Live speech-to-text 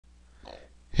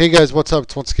Hey guys, what's up?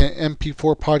 It's once again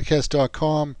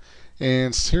mp4podcast.com,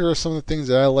 and here are some of the things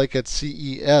that I like at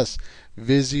CES.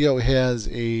 Vizio has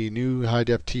a new high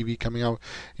def TV coming out,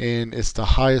 and it's the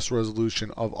highest resolution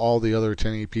of all the other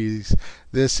 1080p's.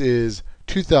 This is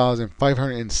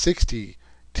 2560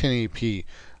 1080p.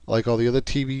 Like all the other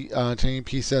TV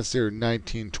 1080p sets, they're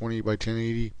 1920 by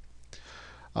 1080.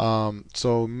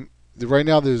 Right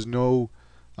now, there's no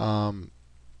um,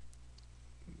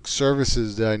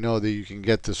 services that I know that you can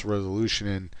get this resolution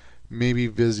in. Maybe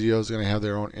Vizio is going to have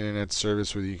their own internet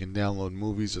service where you can download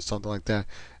movies or something like that.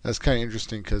 That's kind of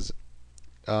interesting because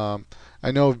I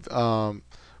know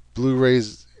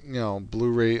Blu-rays,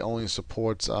 Blu-ray only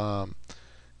supports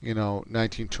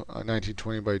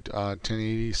 1920 by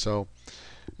 1080. So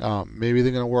maybe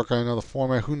they're going to work on another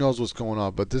format. Who knows what's going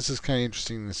on? But this is kind of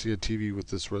interesting to see a TV with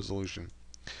this resolution.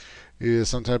 It is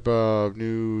some type of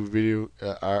new video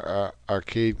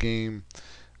arcade game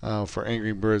for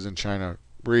Angry Birds in China.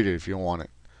 Read it if you want it.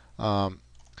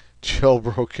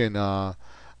 Jailbroken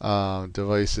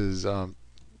devices,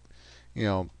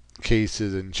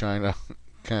 cases in China.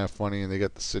 Kind of funny, and they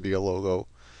got the Cydia logo.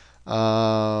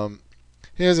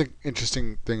 Here's an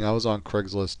interesting thing. I was on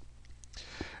Craigslist.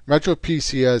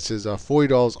 MetroPCS is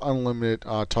 $40 unlimited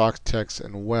talk, text,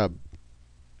 and web.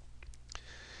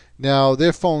 Now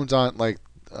their phones aren't like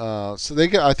so they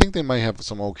get. I think they might have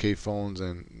some okay phones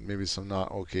and maybe some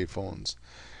not okay phones.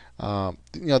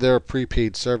 They're a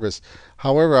prepaid service.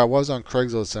 However, I was on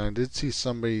Craigslist and I did see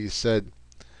somebody said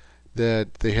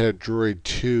that they had a Droid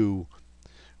 2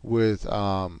 with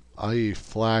a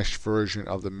flash version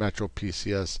of the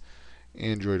MetroPCS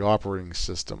Android operating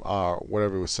system,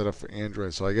 whatever was set up for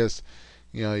Android. So I guess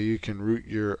you can root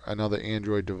your another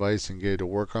Android device and get it to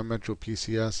work on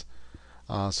MetroPCS.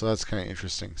 So that's kind of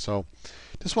interesting. So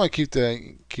just want to keep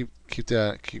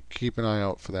an eye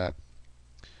out for that.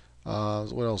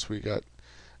 What else we got?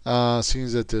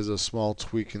 Seems that there's a small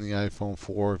tweak in the iPhone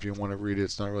 4. If you want to read it,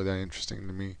 it's not really that interesting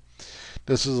to me.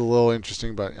 This is a little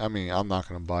interesting, but I mean, I'm not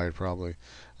going to buy it probably.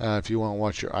 If you want to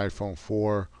watch your iPhone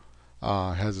 4,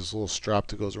 has this little strap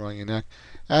that goes around your neck.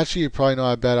 Actually, probably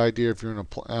not a bad idea if you're in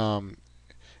at an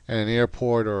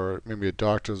airport or maybe a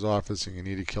doctor's office and you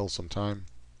need to kill some time.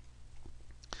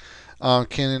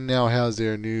 Canon now has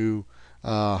their new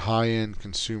high-end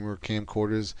consumer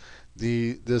camcorders.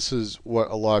 This is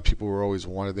what a lot of people were always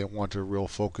wanted. They want a real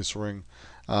focus ring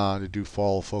to do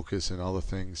follow focus and other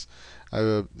things.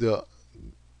 The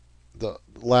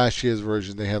last year's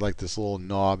version, they had like this little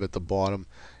knob at the bottom,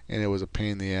 and it was a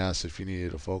pain in the ass if you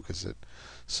needed to focus it.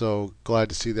 So glad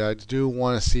to see that. I do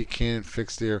want to see Canon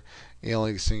fix their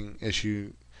aliasing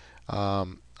issue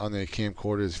on their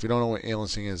camcorders. If you don't know what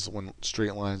aliasing is, when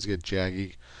straight lines get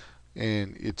jaggy,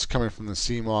 and it's coming from the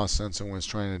CMOS sensor when it's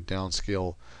trying to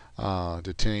downscale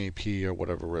to 1080p or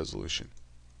whatever resolution.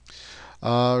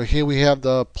 Here we have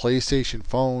the PlayStation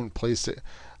phone. It's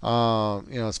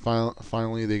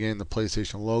finally they're getting the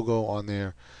PlayStation logo on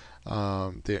their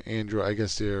Android. I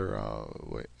guess their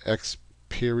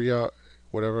Xperia,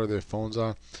 whatever their phones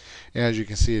are. And as you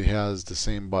can see, it has the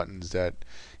same buttons that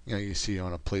you see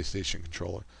on a PlayStation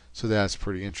controller. So that's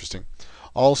pretty interesting.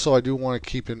 Also, I do want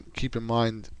to keep in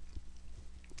mind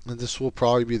that this will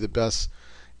probably be the best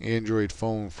Android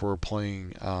phone for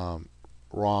playing ROMs,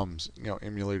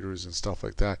 emulators and stuff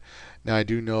like that. Now I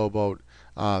do know about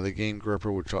the Game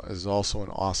Gripper, which is also an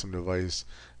awesome device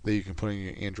that you can put in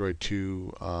your Android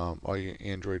 2 or your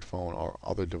Android phone or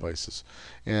other devices,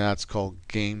 and that's called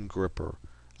Game Gripper.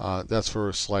 That's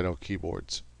for slide-out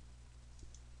keyboards.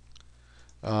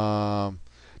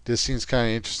 This seems kind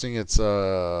of interesting. It's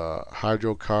a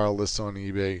HydroCar list on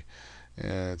eBay,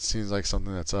 and it seems like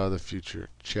something that's out of the future.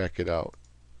 Check it out.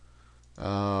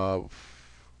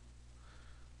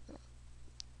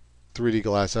 3D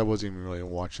glass. I wasn't even really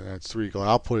watching that. It's 3D glass.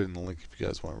 I'll put it in the link if you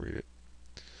guys want to read it.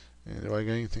 And do I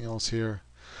get anything else here?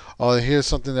 Oh, here's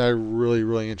something that I'm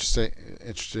really interested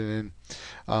in.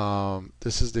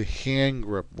 This is the hand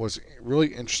grip. What's really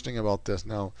interesting about this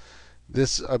now?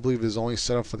 This, I believe, is only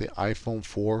set up for the iPhone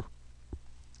 4.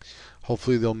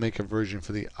 Hopefully, they'll make a version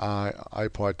for the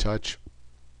iPod Touch.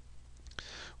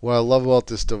 What I love about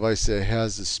this device is that it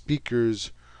has the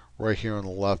speakers right here on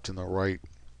the left and the right.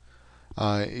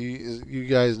 You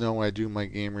guys know when I do my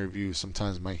game review,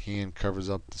 sometimes my hand covers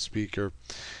up the speaker,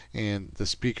 and the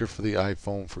speaker for the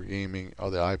iPhone for gaming or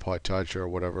the iPod Touch or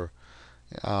whatever,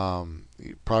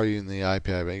 probably in the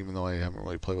iPad, even though I haven't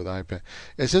really played with iPad,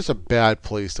 it's just a bad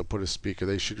place to put a speaker.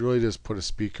 They should really just put a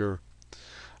speaker.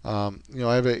 I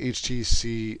have a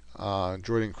HTC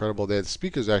Droid Incredible. They had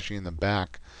speakers actually in the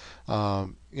back.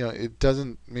 It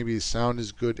doesn't maybe sound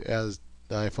as good as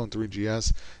the iPhone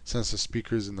 3GS, sensor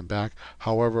speakers in the back.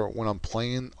 However, when I'm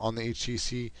playing on the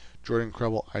HTC Droid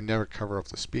Incredible, I never cover up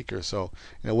the speaker, so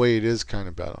in a way it is kind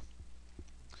of better.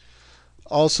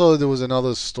 Also, there was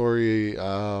another story.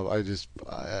 I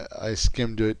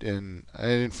skimmed it and I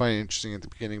didn't find it interesting at the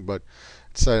beginning, but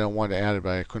decided I wanted to add it,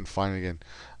 but I couldn't find it again.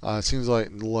 It seems like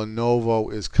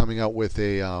Lenovo is coming out with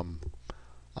an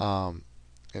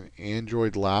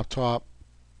Android laptop.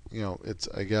 It's,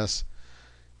 I guess,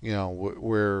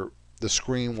 where the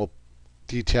screen will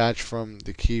detach from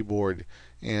the keyboard,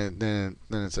 and then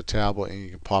it's a tablet, and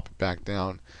you can pop it back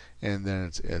down, and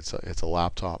then it's a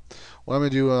laptop. What I'm gonna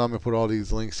do, I'm gonna put all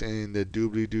these links in the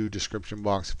doobly-doo description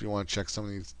box if you want to check some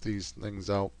of these things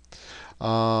out.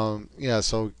 Yeah,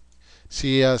 so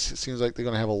CES, it seems like they're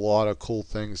gonna have a lot of cool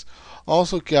things.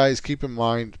 Also, guys, keep in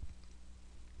mind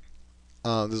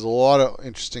there's a lot of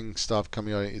interesting stuff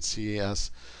coming out at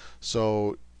CES,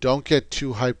 so don't get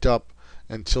too hyped up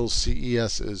until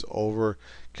CES is over,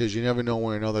 because you never know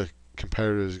when another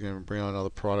competitor is going to bring out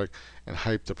another product and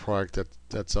hype the product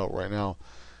that's out right now.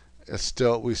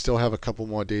 We still have a couple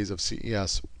more days of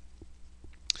CES,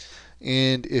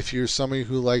 and if you're somebody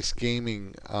who likes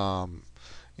gaming, and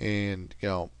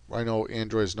I know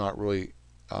Android is not really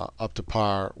up to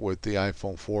par with the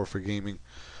iPhone 4 for gaming.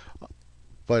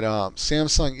 But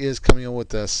Samsung is coming out with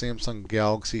the Samsung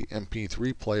Galaxy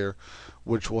MP3 player,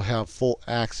 which will have full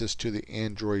access to the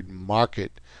Android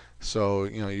market. So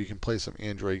you can play some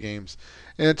Android games.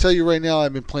 And I tell you right now,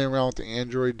 I've been playing around with the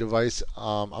Android device.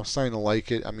 I'm starting to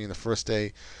like it. I mean, the first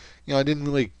day, I didn't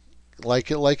really like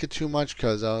it too much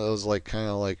because I was like kind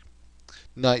of like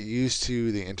not used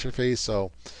to the interface.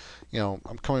 So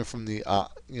I'm coming from the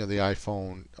the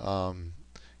iPhone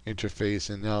interface,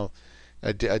 and now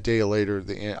a day later,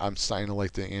 I'm starting to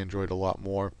like the Android a lot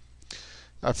more.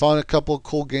 I found a couple of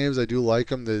cool games. I do like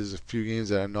them. There's a few games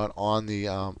that are not on the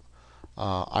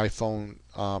iPhone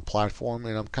platform,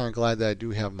 and I'm kind of glad that I do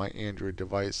have my Android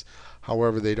device.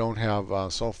 However, they don't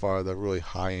have so far the really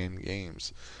high-end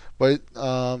games. But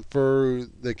for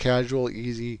the casual,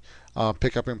 easy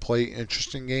pick up and play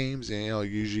interesting games, and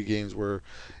usually games where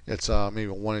it's maybe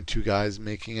one or two guys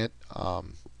making it.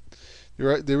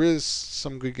 There is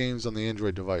some good games on the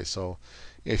Android device, so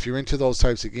if you're into those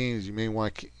types of games, you may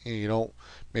want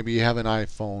maybe you have an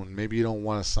iPhone, maybe you don't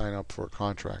want to sign up for a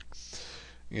contract.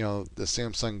 The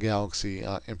Samsung Galaxy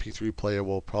MP3 player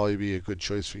will probably be a good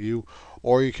choice for you,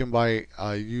 or you can buy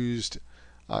a used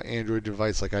Android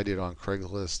device like I did on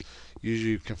Craigslist.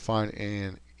 Usually you can find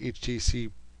an HTC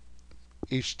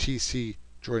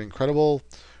Droid Incredible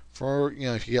for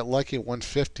if you get lucky at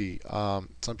 150.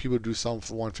 Some people do sell them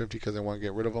for 150 because they want to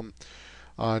get rid of them.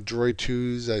 Droid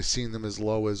 2s, I've seen them as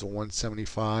low as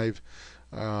 175.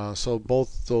 So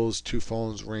both those two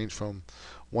phones range from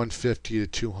 150 to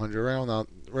 200,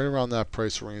 right around that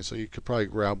price range. So you could probably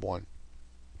grab one.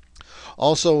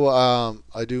 Also,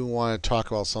 I do want to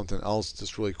talk about something else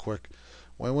just really quick.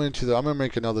 When I went into I'm going to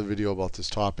make another video about this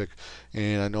topic,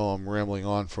 and I know I'm rambling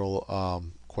on for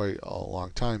quite a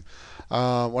long time.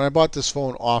 When I bought this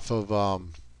phone off of the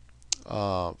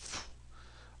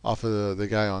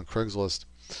guy on Craigslist,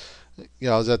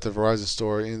 I was at the Verizon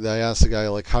store, and I asked the guy,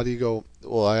 like, how do you go?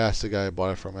 Well, I asked the guy I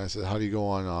bought it from. I said, how do you go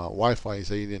on Wi-Fi? He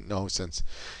said he didn't know, since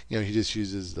he just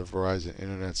uses the Verizon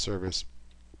internet service.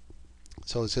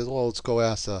 So he says, well, let's go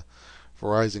ask the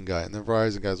Verizon guy. And the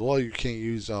Verizon guy's, well, you can't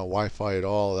use Wi-Fi at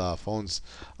all. Phone's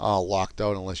locked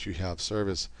out unless you have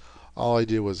service. All I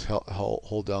did was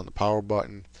hold down the power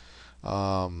button,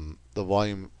 the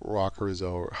volume rockers,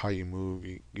 or how you move.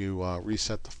 You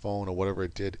reset the phone or whatever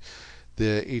it did.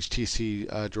 The HTC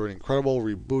Droid Incredible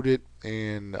rebooted,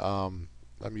 and I'm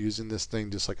using this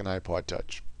thing just like an iPod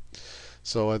Touch.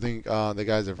 So I think the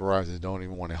guys at Verizon don't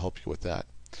even want to help you with that.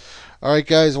 All right,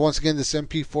 guys. Once again, this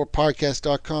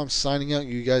MP4podcast.com signing out.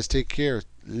 You guys take care.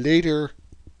 Later.